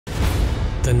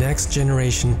The next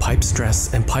generation pipe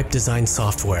stress and pipe design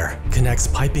software connects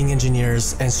piping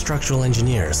engineers and structural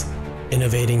engineers,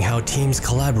 innovating how teams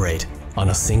collaborate on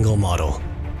a single model.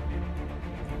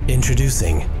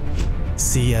 Introducing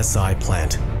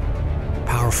CSiPlant.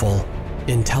 Powerful,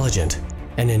 intelligent,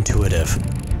 and intuitive.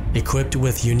 Equipped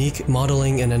with unique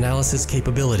modeling and analysis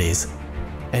capabilities,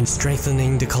 and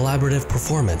strengthening the collaborative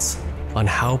performance on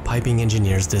how piping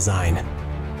engineers design.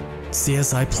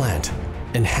 CSiPlant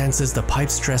enhances the pipe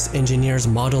stress engineer's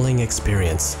modeling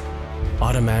experience,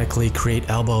 automatically create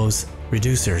elbows,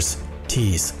 reducers,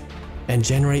 tees, and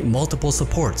generate multiple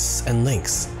supports and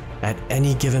links at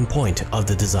any given point of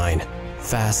the design,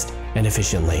 fast and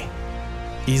efficiently.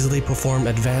 Easily perform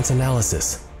advanced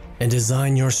analysis and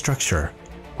design your structure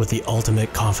with the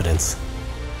ultimate confidence.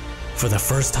 For the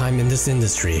first time in this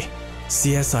industry,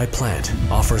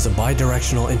 CSiPlant offers a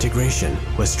bi-directional integration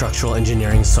with structural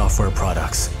engineering software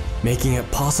products, making it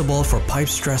possible for pipe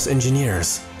stress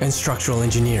engineers and structural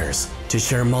engineers to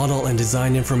share model and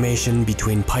design information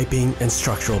between piping and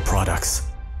structural products.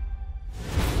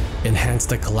 Enhance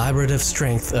the collaborative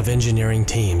strength of engineering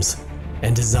teams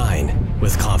and design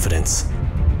with confidence.